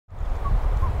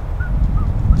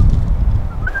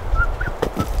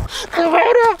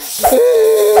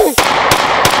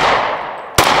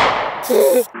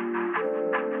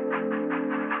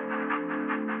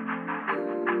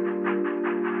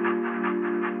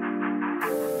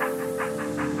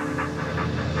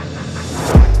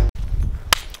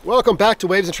Welcome back to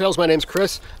Waves and Trails. My name's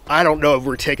Chris. I don't know if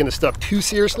we're taking this stuff too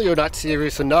seriously or not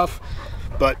serious enough,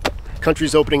 but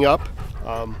country's opening up,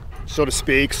 so to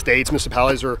speak. States,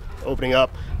 municipalities are opening up.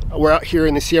 We're out here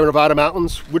in the Sierra Nevada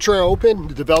mountains, which are open.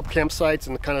 The developed campsites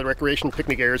and the kind of recreation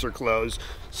picnic areas are closed.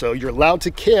 So you're allowed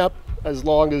to camp as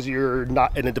long as you're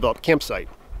not in a developed campsite.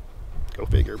 Go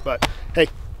figure. But hey,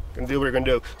 we're gonna do what we're gonna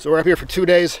do. So we're up here for 2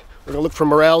 days. We're gonna look for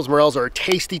morels. Morels are a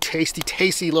tasty, tasty,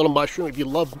 tasty little mushroom. If you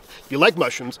like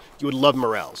mushrooms, you would love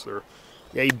morels. They're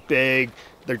yay big.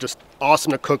 They're just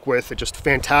awesome to cook with. They're just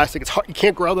fantastic. It's hard, you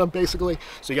can't grow them basically,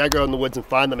 so you gotta go in the woods and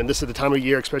find them. And this is the time of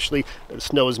year, especially the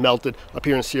snow is melted up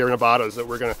here in Sierra Nevada, that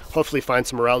we're gonna hopefully find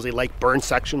some morels. They like burn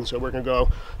sections, so we're gonna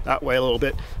go that way a little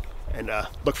bit and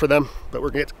look for them. But we're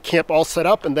gonna get camp all set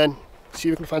up and then see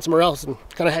if we can find some morels and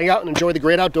kind of hang out and enjoy the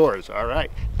great outdoors. All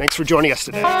right, thanks for joining us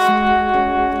today.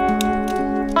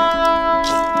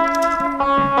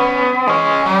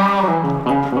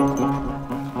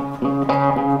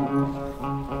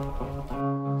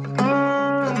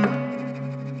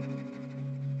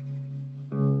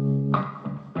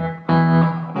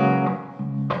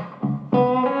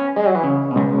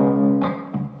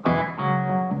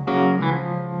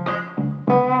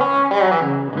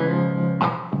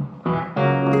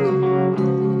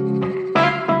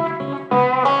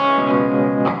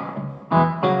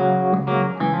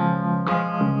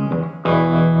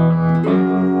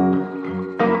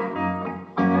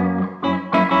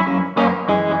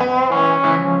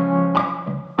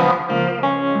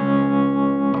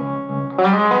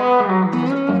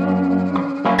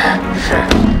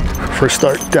 First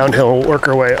start downhill, we'll work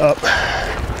our way up.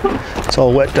 It's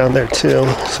all wet down there too,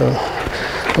 so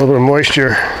a little bit of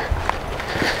moisture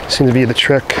seems to be the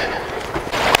trick.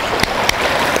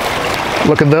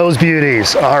 Look at those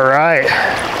beauties. All right,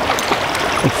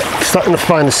 I'm starting to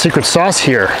find the secret sauce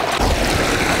here.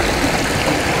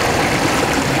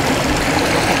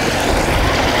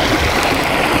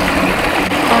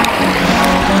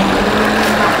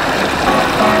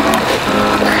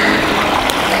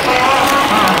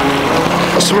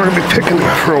 So we're gonna be picking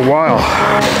for a while.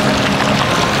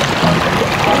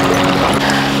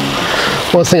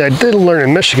 One thing I did learn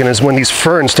in Michigan is when these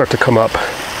ferns start to come up.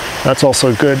 That's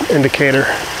also a good indicator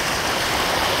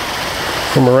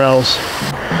for morels.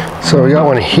 So we got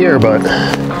one here, but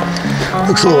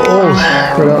looks a little old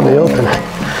right out in the open.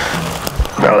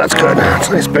 No, that's good. That's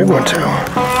a nice big one too. I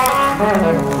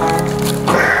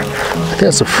think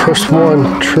that's the first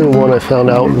one, true one I found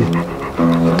out in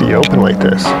the open like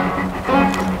this.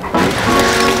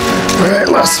 All right,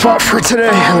 last spot for today,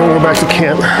 and then we'll go back to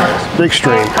camp. Big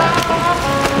stream.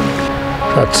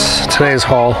 That's today's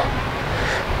haul.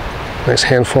 Nice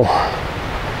handful.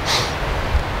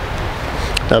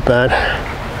 Not bad.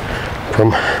 From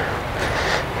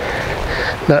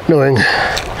not knowing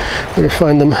where to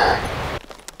find them.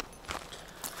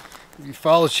 If you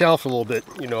follow the channel for a little bit,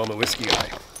 you know I'm a whiskey guy.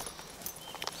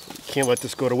 You can't let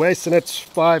this go to waste, and it's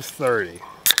 5:30.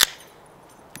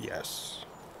 Yes.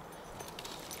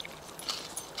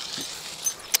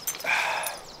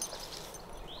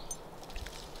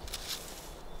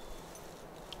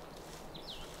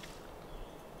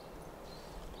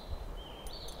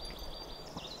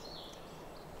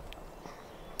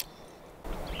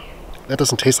 That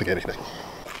doesn't taste like anything.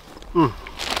 You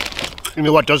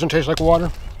know what doesn't taste like water?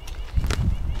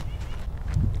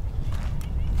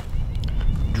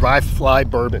 Dry fly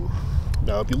bourbon.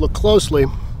 Now, if you look closely,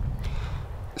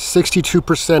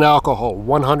 62% alcohol,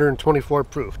 124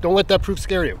 proof. Don't let that proof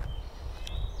scare you.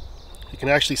 You can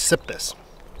actually sip this.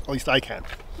 At least I can.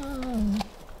 And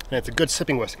it's a good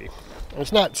sipping whiskey. And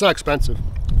it's not expensive.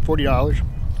 $40.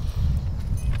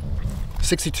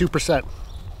 62%.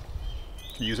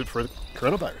 Use it for the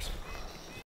coronavirus.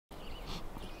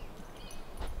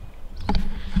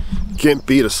 Can't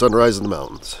beat a sunrise in the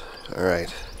mountains. All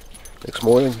right. Next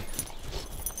morning.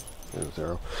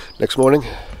 Next morning.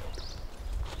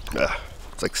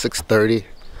 It's like 6:30. A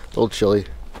little chilly.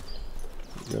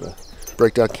 We're gonna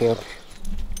break down camp.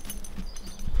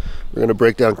 We're gonna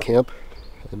break down camp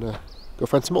and go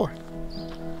find some more.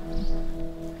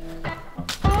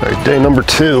 All right, day number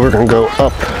 2. We're gonna go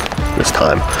up this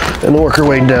time and work our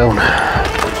way down.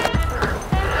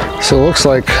 So it looks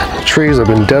like the trees have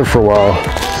been dead for a while.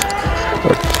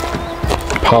 They're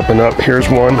popping up. Here's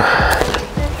one.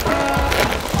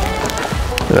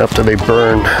 And after they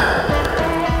burn,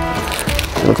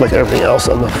 they look like everything else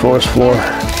on the forest floor.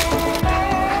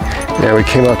 Yeah, we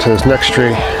came out to this next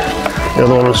tree. The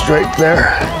other one was right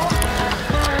there.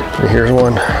 And here's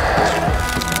one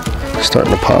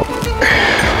starting to pop.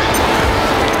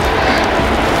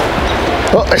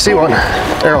 Oh, I see one.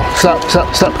 Errol, stop,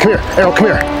 stop, stop. Come here. Errol, come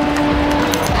here.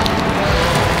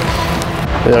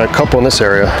 We got a couple in this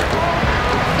area.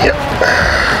 Yep.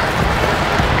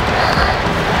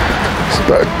 There's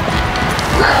about a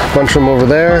bunch of them over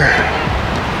there.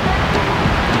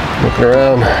 Looking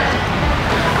around.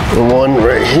 And one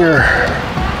right here.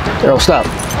 Errol, stop.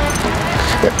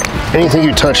 Anything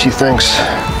you touch, he thinks.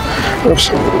 Oops,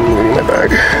 I'm moving my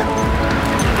bag.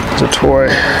 It's a toy.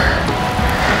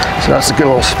 So that's a good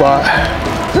little spot.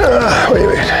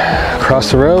 Wait.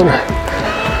 Across the road.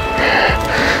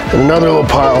 And another little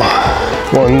pile.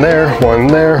 One there, one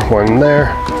there, one there.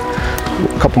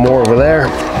 A couple more over there.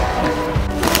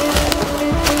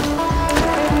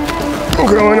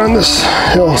 Growing on this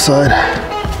hillside.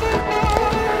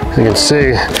 You can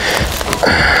see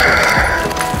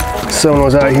someone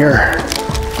was out here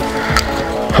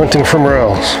hunting for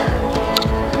morels.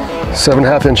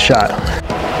 7.5 inch shot.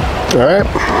 All right,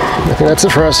 I think that's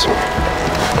it for us.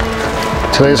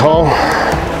 Today's haul,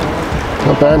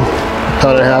 not bad.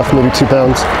 1.5 pounds, maybe 2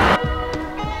 pounds.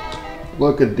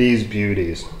 Look at these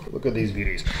beauties. Look at these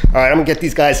beauties. All right, I'm gonna get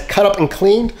these guys cut up and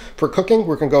cleaned for cooking.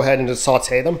 We're gonna go ahead and just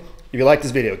saute them. If you like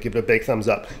this video, give it a big thumbs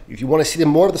up. If you wanna see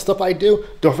more of the stuff I do,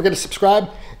 don't forget to subscribe,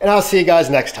 and I'll see you guys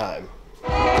next time.